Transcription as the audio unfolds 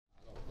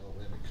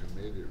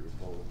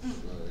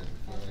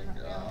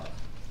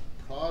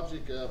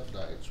project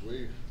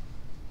updates.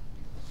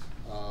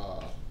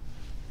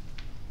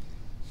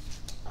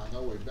 I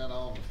know we've been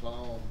on the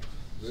phone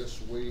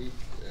this week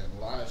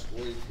and last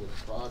week with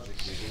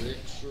Project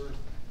Elixir,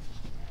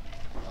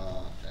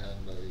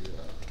 and the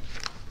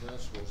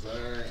principals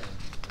there,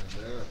 and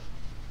they're,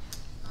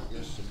 I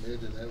guess,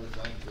 submitting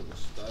everything to the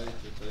state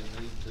that they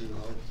need to,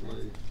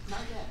 hopefully. Not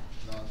yet.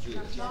 Not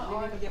yet. Not We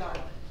need to get our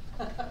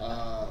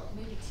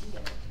maybe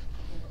today.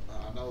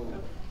 I know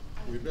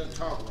we've been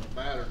talking with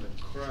Mattern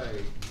and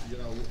Craig. You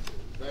know,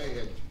 they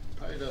had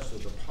paid us a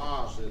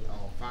deposit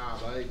on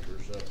 5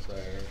 acres up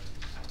there,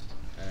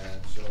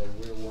 and so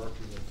we're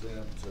working with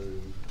them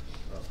to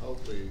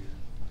hopefully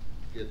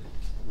get.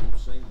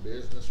 We've seen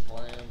business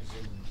plans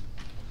and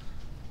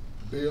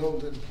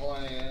building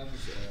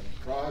plans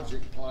and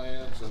project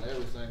plans and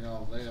everything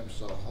on them.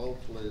 So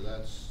hopefully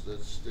that's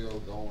still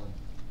going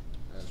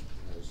as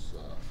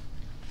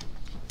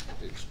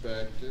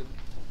expected.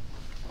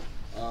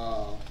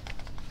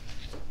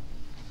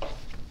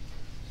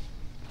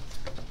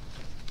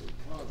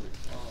 Project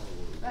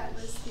followers. That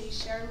was the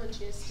share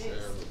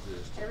logistics.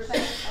 Everybody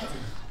has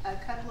a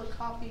couple of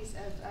copies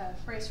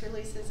of press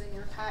releases in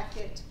your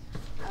packet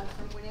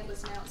from when it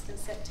was announced in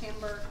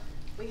September.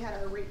 We had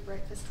our REAP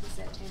breakfast in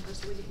September,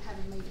 so we didn't have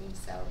a meeting,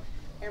 so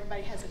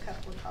everybody has a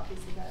couple of copies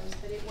of those.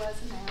 But it was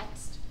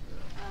announced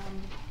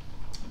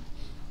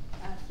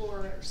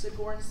for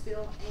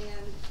Rogersville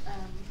and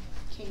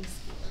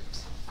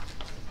Kingsport.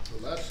 So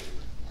that's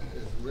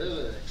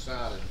really an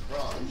exciting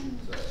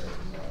project there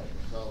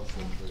because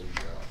of the,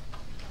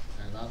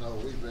 and I know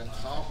we've been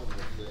talking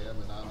with them,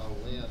 and I know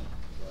Lynn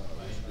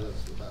was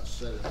good about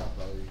setting up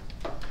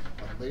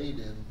a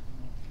meeting,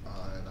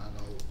 and I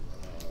know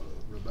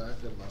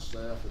Rebecca and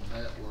myself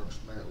and Networks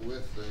met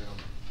with them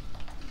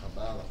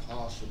about a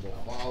possible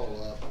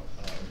follow-up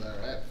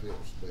there at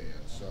Phipps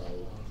Bend. So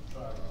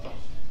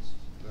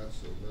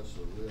that's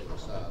a real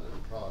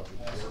exciting project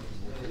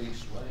working with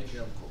Eastman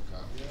Chemical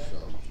Company.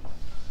 So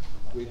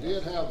we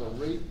did have the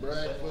REAP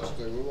breakfast.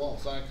 We want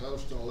to thank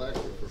Hostin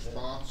Electric for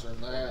sponsoring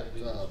that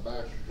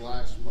back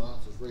last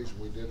month. The reason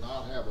we did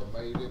not have a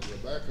meeting,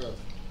 Rebecca,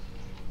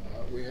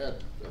 we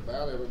had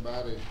about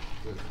everybody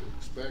that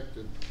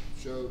expected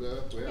showed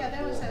up. We had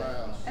there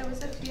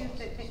was a full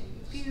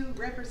few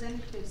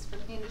representatives from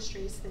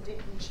industries that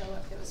didn't show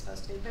up that was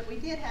supposed to, but we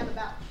did have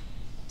about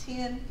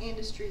 10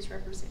 industries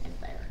represented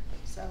there,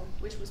 so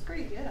which was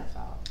pretty good, I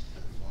thought.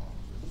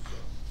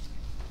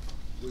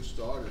 We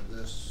started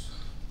this,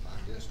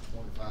 I guess,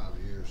 25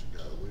 years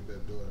ago. We've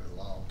been doing it a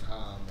long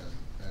time,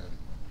 and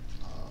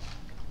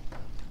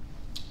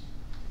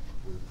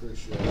we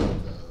appreciate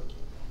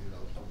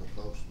the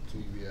folks from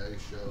TVA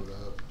showed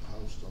up.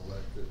 Hostin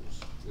Electric was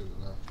good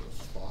enough to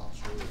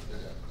sponsor it,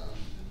 and I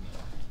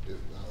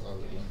thought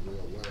it went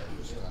real well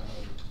this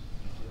time.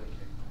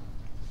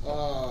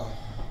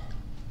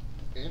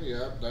 Any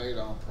update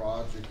on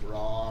Project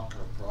Rock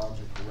or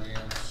Project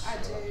Rents? I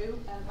do.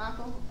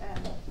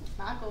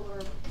 Michael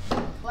or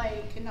Clay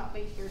could not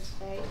be here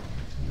today.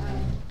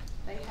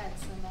 They had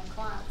some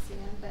clients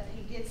in, but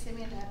he did send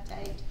me an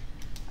update.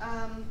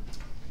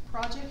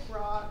 Project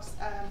Rocks,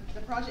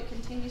 the project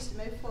continues to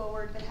move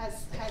forward, but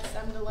has had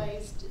some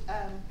delays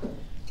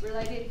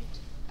related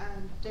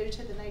due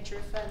to the nature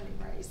of funding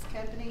raised. The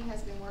company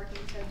has been working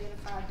to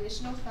identify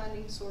additional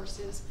funding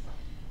sources,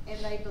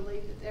 and they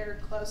believe that they're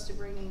close to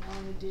bringing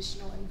on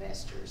additional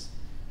investors.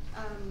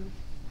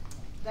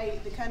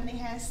 The company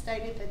has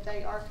stated that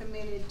they are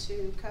committed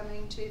to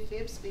coming to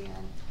Phipps Bend.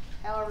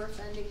 However,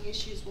 funding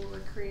issues will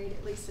create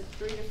at least a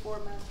 3 to 4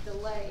 month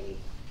delay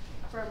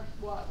from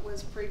what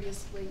was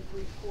previously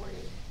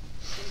reported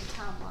in the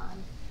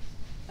timeline.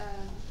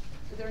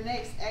 Their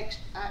next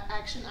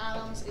action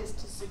items is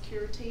to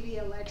secure TV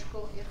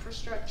electrical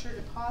infrastructure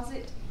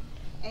deposit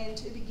and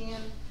to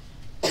begin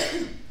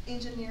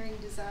engineering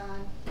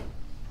design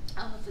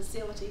on the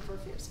facility for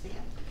Phipps Bend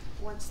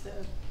once the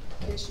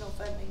additional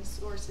funding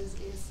sources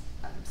is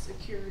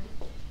secured.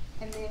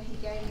 And then he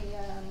gave me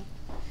a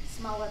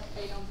small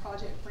update on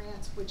Project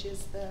Rents, which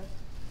is the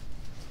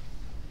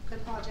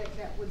project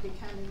that would be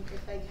coming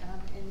if they come.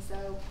 And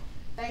so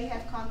they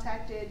have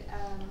contacted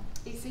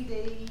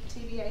ECD,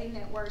 TVA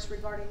Networks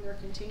regarding their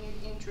continued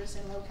interest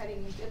in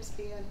locating in Phipps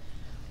Bend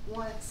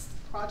once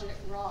Project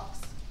Rocks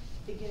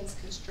begins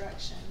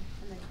construction.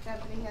 And the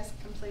company has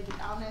completed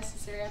all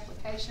necessary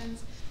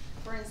applications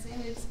for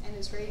incentives and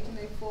is ready to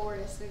move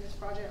forward as soon as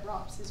Project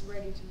Rocks is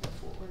ready to move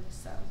forward.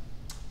 So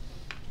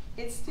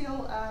it's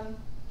still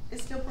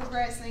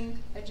progressing.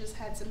 They've just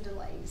had some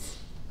delays,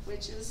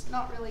 which is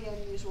not really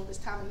unusual this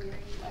time of year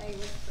anyway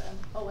with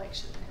the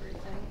election and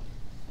everything.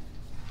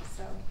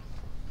 So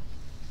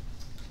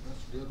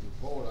that's a good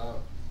report.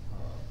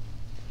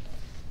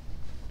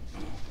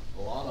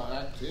 A lot of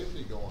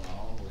activity going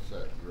on with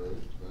that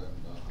group, and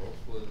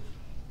hopefully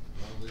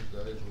one of these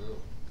days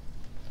we'll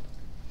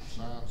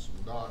sign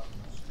some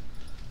documents.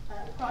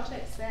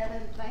 Project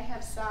 7, they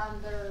have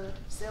signed their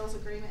sales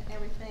agreement and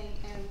everything,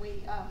 and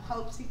we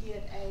hope to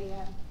get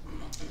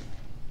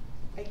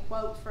a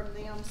quote from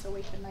them so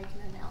we can make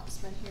an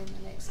announcement here in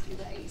the next few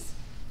days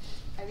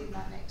maybe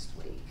by next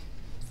week,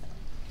 so.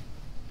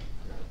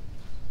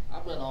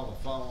 I've been on the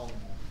phone,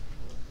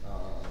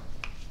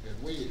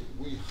 and we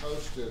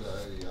hosted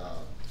a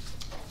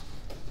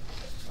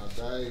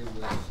day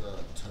with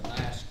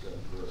Tenasca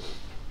Group.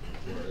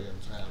 We're in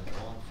town,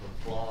 one from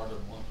Florida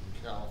and one from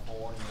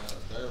California.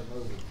 They're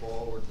moving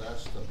forward.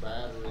 That's the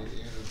battery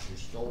energy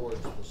storage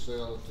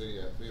facility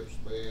at Phipps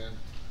Bend.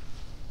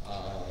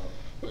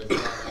 They've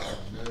got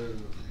a new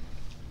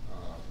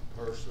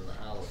person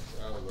out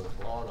of the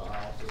Florida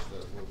office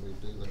that will be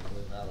dealing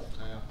with out of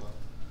Tampa.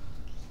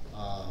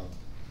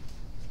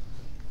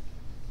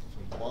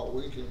 From what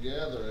we can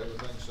gather,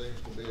 everything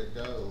seems to be a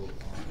go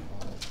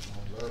on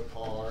their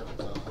part.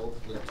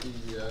 Hopefully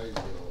TVA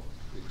will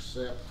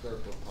accept their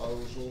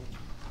proposal.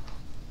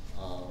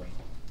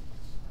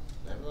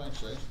 Everything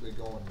seems to be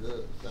going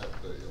good with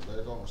that deal.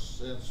 They're gonna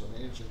send some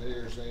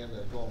engineers in,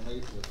 they're gonna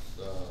meet with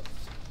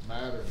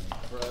Matter and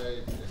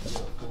Craig and get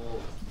a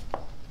full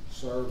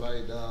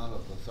survey done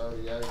of the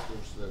 30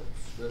 acres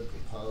that's been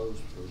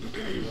proposed for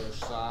their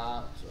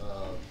site.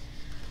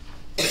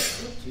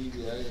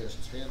 TVA has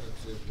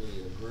tentatively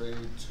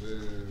agreed to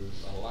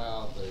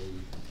allow the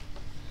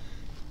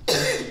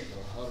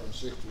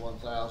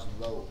 161,000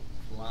 volt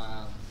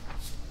line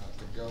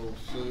to go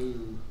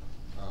through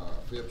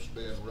Phipps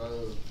Bend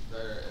Road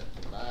there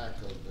at the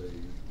back of the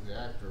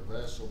reactor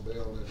vessel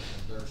building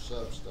and their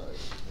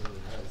substation. We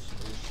have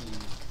some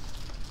issues,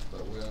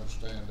 but we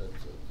understand that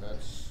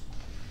that's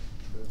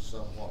been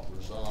somewhat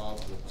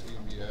resolved with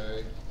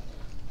TVA.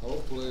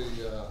 Hopefully,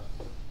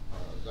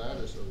 that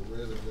is a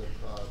really good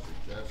project.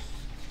 That's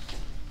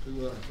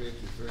 $250,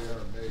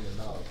 $300 million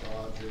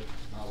project.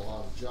 Not a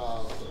lot of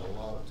jobs, but a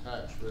lot of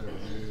tax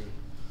revenue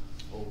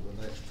over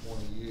the next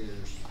 20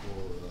 years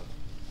for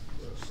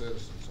the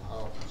citizens of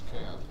Hawkins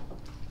County.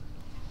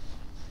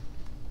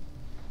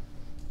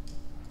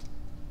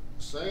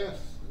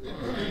 Seth,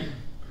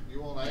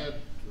 you want to add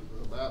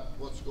about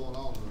what's going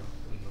on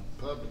in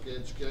the public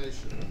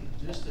education?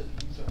 Just a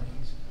few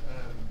things.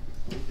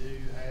 We do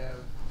have,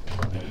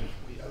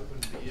 we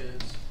opened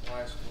bids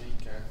last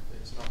week.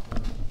 It's not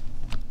been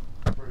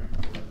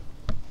approved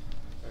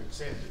or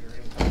accepted or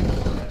anything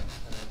like that,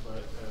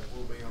 but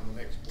we'll be on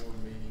the next board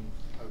meeting,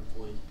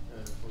 hopefully,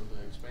 for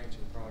the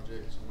expansion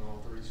projects on all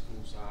 3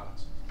 school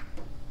sites.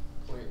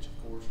 Clinch, of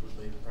course, would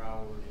be the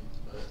priority,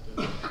 but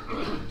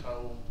we're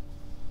told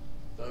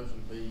those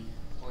would be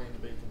planned to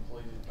be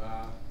completed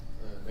by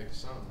next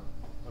summer.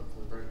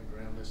 Hopefully breaking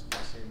ground this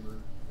December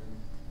and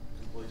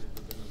completed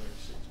within the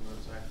next 6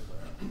 months after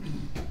that.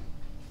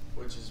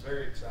 Which is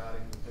very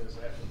exciting because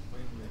that would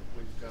mean that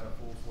we've got a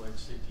full-fledged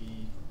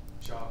CTE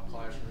shop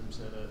classroom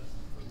set up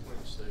for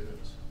Clinch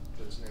students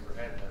that's never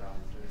had that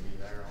opportunity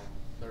there on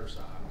their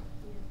side.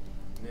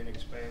 And then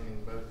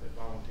expanding both at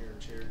Volunteer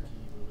and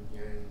Cherokee, we would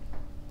gain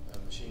a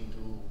machine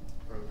tool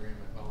program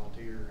at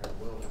Volunteer and a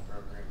welding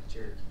program at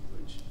Cherokee,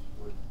 which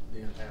would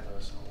then have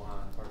us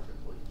aligned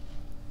perfectly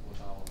with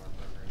all of our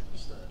programs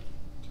and stuff.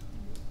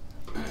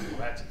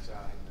 Well, that's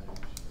exciting news.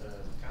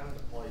 Kind of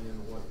to play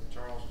into what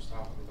Charles was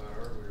talking about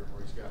earlier,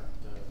 where he's got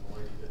the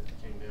lady that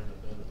came down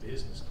and done the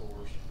business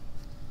course.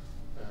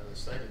 The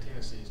state of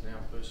Tennessee is now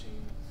pushing,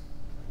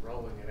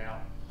 rolling it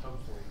out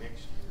hopefully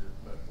next year,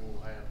 but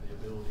we'll have the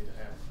ability to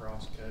have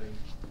cross-cutting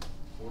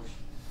course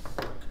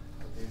work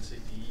within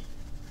CTE,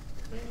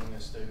 meaning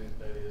a student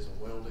that is a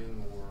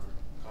welding or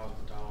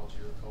cosmetology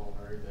or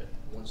culinary that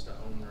wants to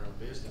own their own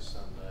business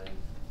someday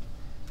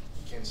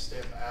can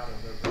step out of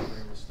their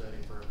program of study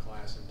for a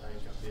class and take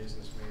a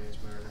business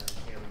management or an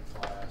accounting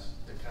class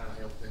to kind of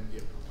help them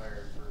get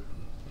prepared for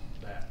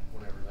that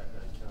whenever that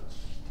day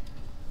comes.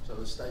 So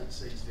the state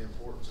sees the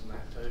importance in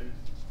that too.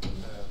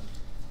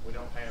 We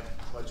don't have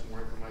much more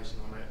information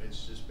on that.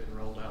 It's just been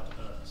rolled out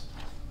to us.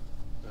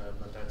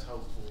 But that's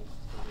hopeful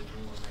to be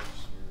doing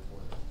next year as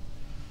well.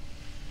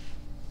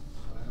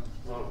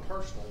 On a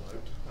personal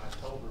note, I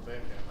told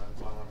Rebecca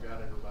while I've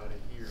got everybody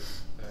here,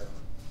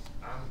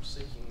 I'm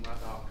seeking my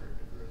doctorate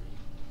degree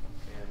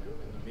and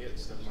in the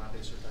midst of my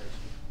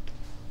dissertation.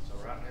 So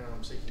right now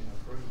I'm seeking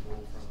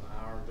approval from the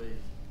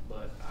IRB,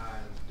 but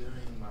I'm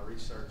doing my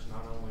research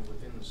not only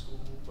within the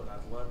school, but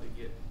I'd love to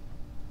get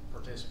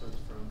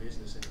participants from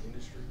business and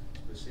industry,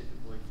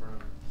 specifically from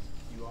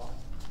you all.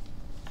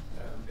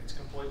 It's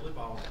completely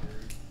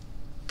voluntary,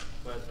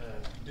 but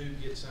do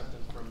get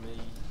something from me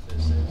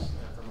that says,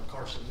 from a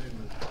Carson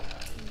Newman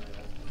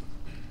email,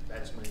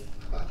 that's me.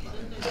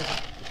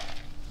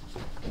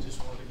 Just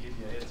wanted to give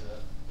you a heads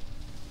up.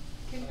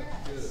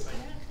 Congrats. Good.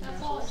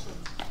 That's awesome.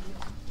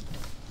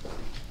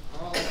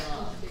 All right.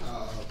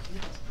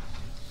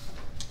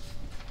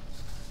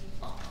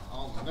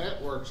 On the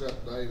networks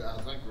update,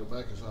 I think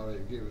Rebecca's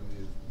already given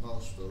you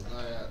most of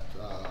that.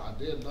 I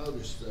did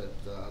notice that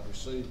I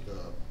received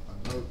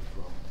a note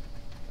from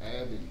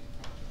Abby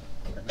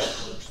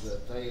Networks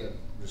that they had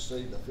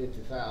received a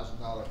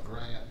 $50,000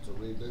 grant to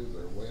redo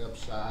their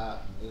website,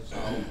 and it's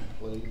all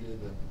completed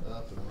and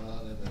up and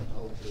running, and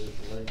hopefully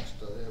it links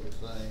to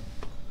everything,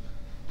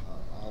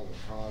 all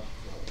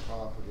the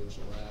properties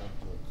around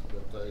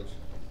that they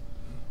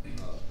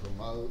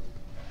promote.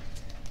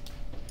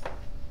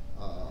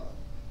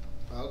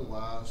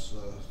 otherwise,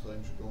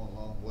 things are going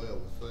along well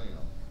with them.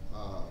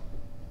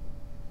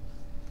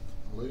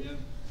 Lynn,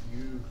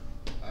 you,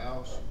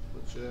 Allison,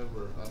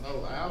 whichever, I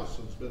know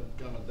Allison's been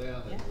coming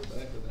down and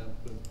Rebecca and them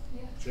been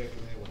checking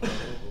in with the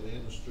local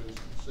industries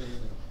and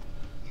seeing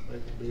if they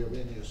can be of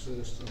any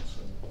assistance,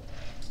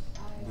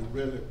 and we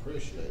really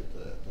appreciate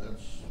that.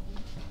 That's.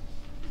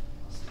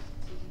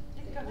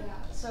 Yeah,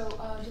 so,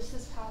 just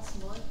this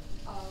past month,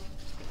 I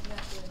had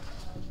to,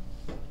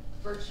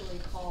 virtually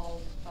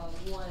call,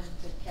 one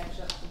to catch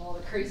up from all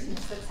the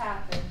craziness that's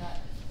happened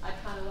that I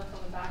kind of left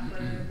on the back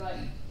burner,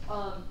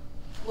 but,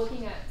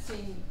 looking at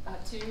seeing,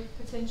 two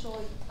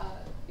potential,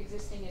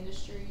 existing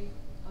industry,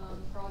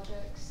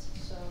 projects,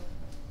 so,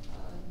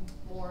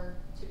 more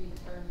to be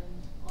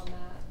determined on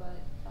that,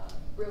 but,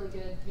 really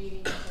good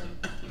meetings,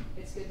 and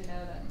it's good to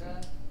know that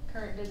the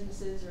current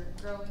businesses are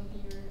growing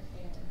here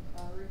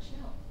and, reaching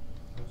out.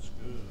 That's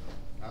good.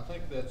 I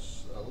think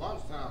that's, a lot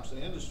of times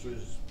the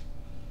industries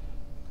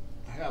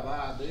have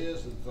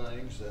ideas and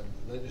things and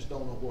they just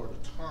don't know where to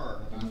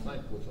turn. And I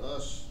think with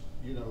us,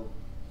 you know,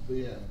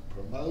 being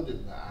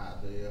promoting the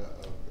idea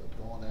of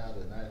going out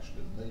and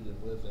actually meeting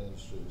with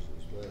industries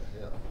is very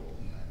helpful.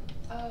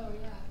 Oh,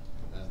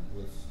 yeah. And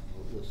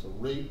with the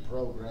REAP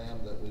program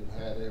that we've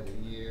had every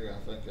year,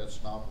 I think that's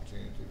an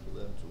opportunity for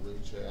them to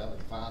reach out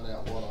and find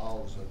out what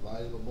all is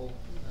available.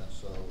 And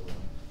so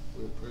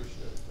we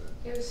appreciate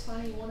that. It was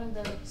funny, one of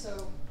them,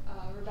 so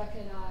Rebecca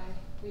and I,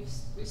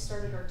 we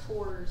started our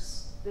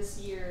tours this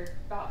year,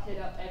 about hit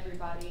up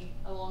everybody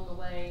along the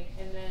way,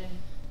 and then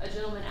a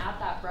gentleman at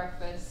that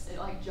breakfast, it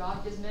like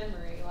jogged his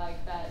memory,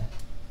 like that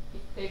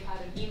they've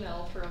had an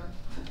email from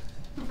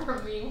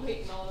me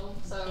waiting on them,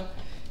 so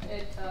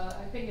it,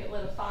 I think it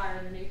lit a fire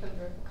underneath them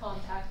to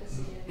contact us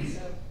again,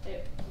 so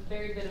it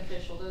very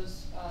beneficial.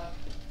 Those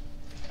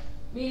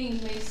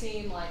meetings may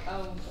seem like,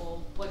 oh,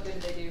 well, what good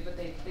do they do, but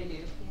they do.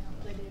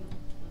 Yeah, they do.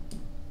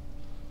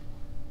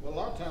 Well, a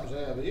lot of times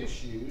they have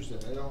issues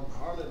and they don't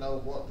hardly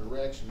know what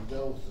direction to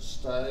go with the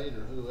state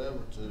or whoever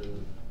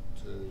to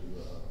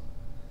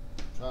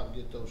try to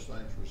get those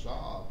things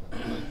resolved.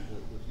 And I think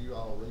that with you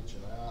all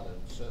reaching out and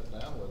sitting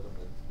down with them,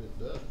 it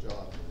does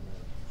jog their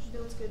memories.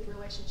 Builds good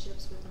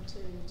relationships with them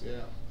too.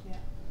 Yeah. Yeah.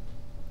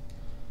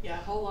 Yeah,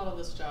 a whole lot of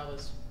this job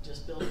is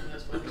just building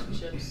those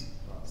relationships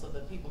so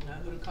that people know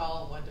who to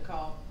call and when to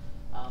call.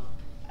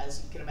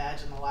 As you can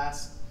imagine, the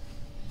last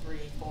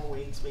 3-4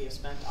 weeks, we have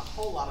spent a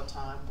whole lot of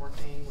time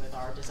working with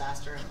our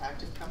disaster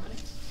impacted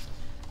companies.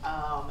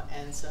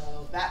 And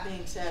so that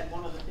being said,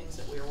 one of the things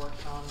that we are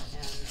working on,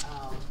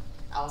 and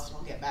Allison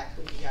will get back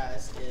with you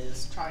guys,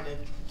 is trying to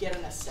get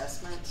an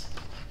assessment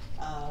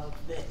of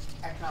the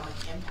economic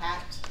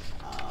impact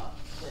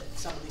that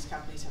some of these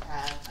companies have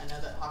had. I know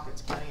that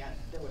Hawkins County,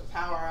 there was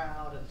power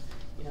out and,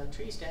 you know,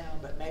 trees down,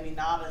 but maybe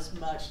not as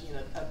much, you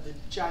know, of the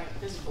giant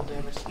physical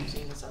damage that we've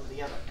seen in some of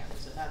the other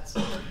counties, and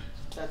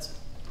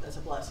that's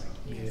a blessing.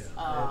 Yeah,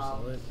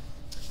 absolutely.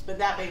 But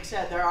that being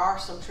said, there are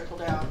some trickle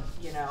down,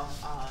 you know,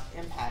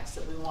 impacts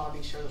that we want to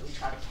be sure that we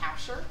try to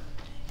capture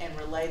and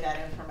relay that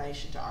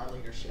information to our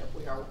leadership.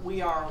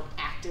 We are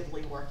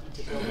actively working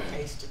to build a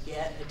case to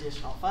get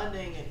additional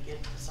funding and get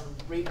some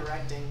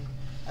redirecting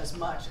as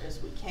much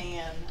as we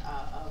can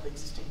of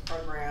existing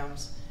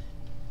programs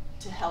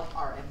to help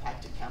our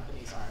impacted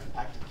companies, our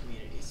impacted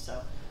communities.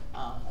 So,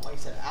 like I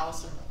said,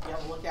 Allison, be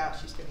on the lookout.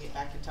 She's going to get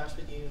back in touch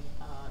with you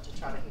to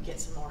try to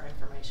get some more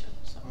information.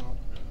 So.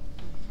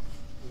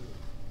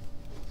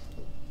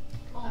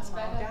 Oh, That's all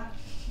I Rebecca.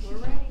 got. We're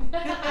ready.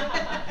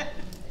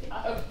 I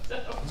hope so.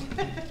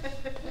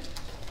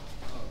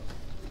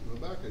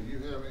 Rebecca, you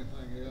have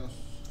anything else?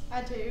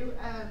 I do.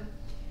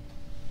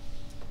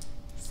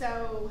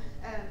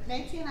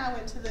 Nancy and I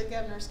went to the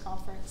governor's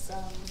conference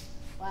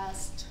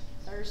last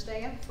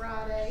Thursday and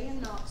Friday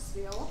in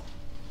Knoxville.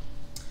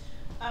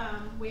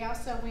 We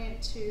also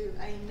went to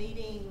a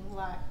meeting,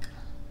 like,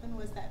 when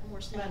was that in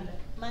Morristown?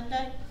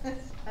 Monday?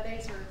 My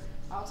days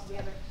are all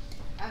together.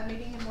 A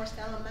meeting in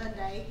Morristown on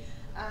Monday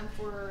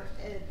for,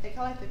 they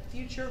call it the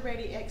Future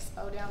Ready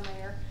Expo down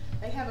there.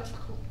 They have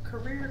a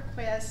career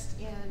quest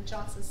in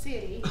Johnson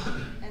City,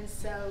 and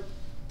so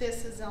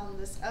this is on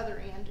this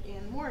other end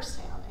in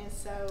Morristown. And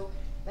so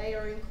they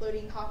are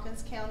including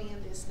Hawkins County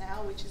in this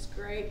now, which is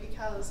great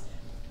because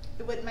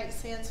it wouldn't make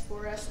sense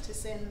for us to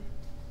send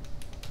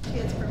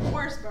kids from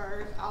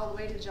Warrensburg all the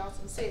way to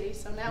Johnson City.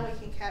 So now we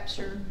can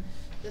capture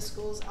the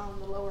schools on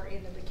the lower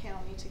end of the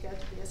county to go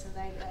to this, and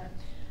they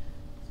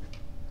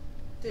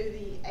do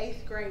the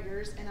 8th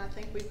graders, and I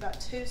think we've got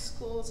 2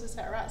 schools. Is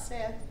that right,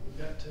 Seth?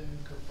 We've got 2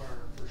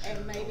 confirmed for sure.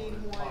 And maybe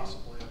and one,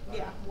 possibly a third.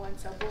 yeah, one.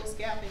 So Bull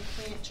Scout and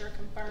Clinch are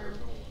confirmed,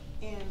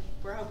 and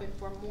we're hoping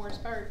for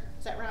Mooresburg.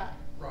 Is that right?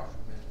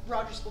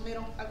 Rogersville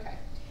Middle. Okay.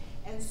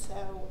 And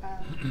so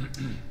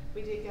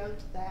we did go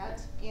to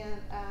that,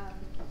 and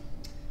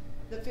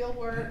the field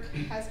work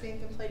has been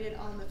completed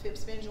on the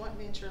Phipps Bend joint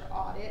venture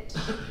audit.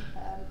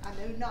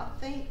 I do not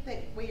think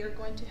that we are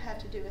going to have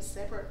to do a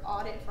separate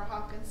audit for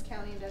Hawkins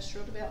County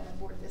Industrial Development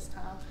Board this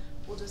time.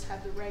 We'll just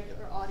have the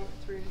regular audit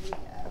through the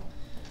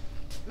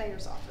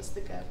mayor's office,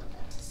 the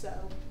government. So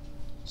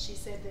she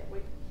said that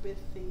with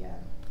the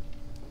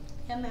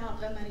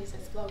amount of monies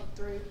that's flowed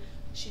through,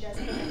 she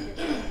doesn't think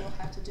that we'll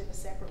have to do a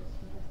separate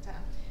one at a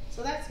time.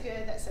 So that's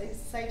good, that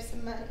saves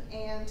some money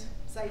and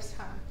saves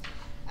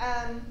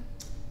time.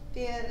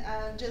 Then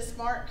just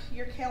mark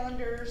your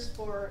calendars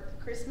for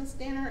Christmas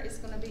dinner. It's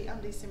gonna be on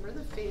December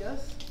the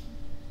 5th,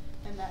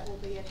 and that will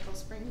be at Hill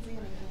Springs Inn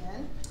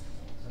again.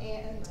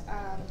 And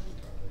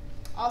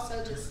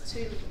also just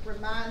to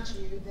remind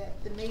you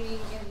that the meeting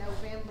in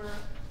November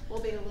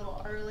will be a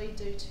little early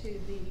due to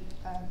the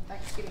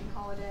Thanksgiving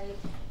holiday,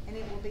 and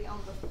it will be on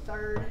the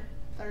 3rd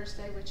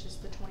Thursday, which is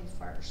the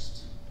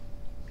 21st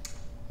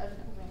of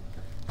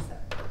November. So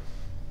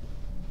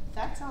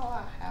that's all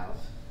I have,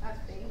 I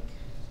think.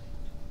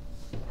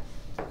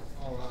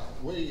 All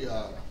right,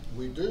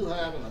 we do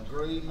have an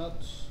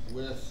agreement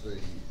with the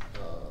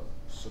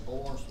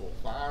Sabornsville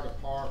Fire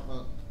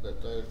Department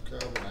that they've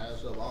covered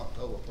as of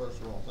October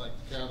 1st. We want to thank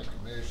the county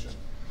commission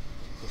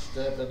for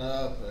stepping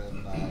up,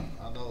 and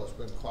I know it's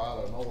been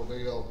quite an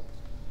ordeal,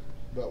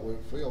 but we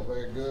feel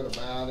very good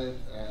about it.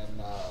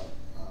 And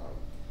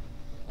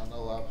I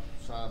know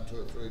I've signed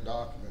 2 or 3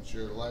 documents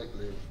here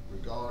lately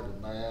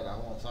regarding that. I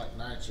want to thank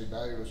Nancy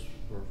Davis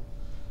for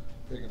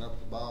picking up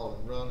the ball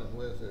and running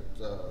with it,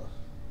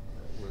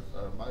 with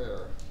our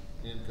mayor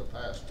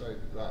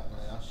incapacitated right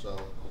now. So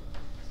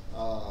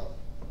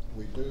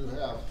we do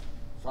have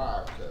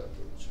fire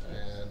coverage,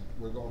 and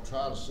we're going to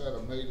try to set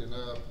a meeting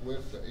up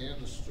with the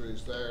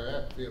industries there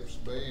at Phipps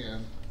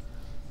Bend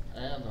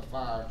and the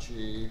fire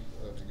chief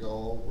to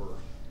go over,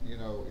 you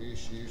know,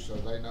 issues so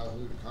they know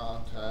who to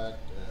contact,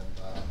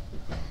 and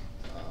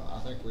I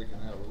think we can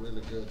have a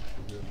really good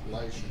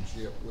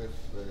relationship with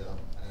them,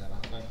 and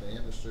I think the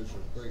industries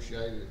will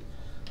appreciate it.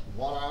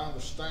 What I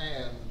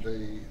understand,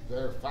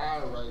 their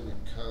fire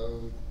rating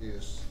code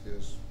is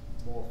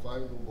more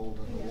favorable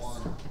than the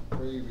one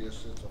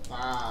previous. It's a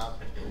 5,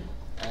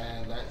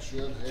 and that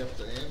should help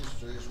the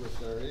industries with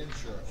their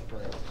insurance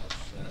premiums.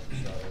 And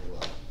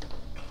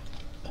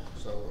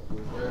so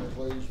we're very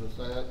pleased with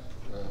that.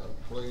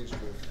 Pleased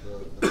with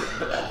the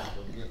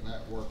for getting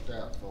that worked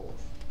out for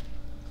us.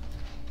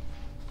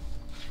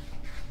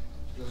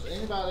 Does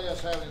anybody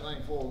else have anything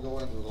before we go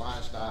into the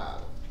last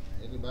item?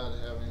 Anybody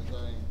have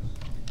anything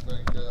you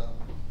think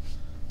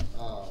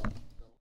of?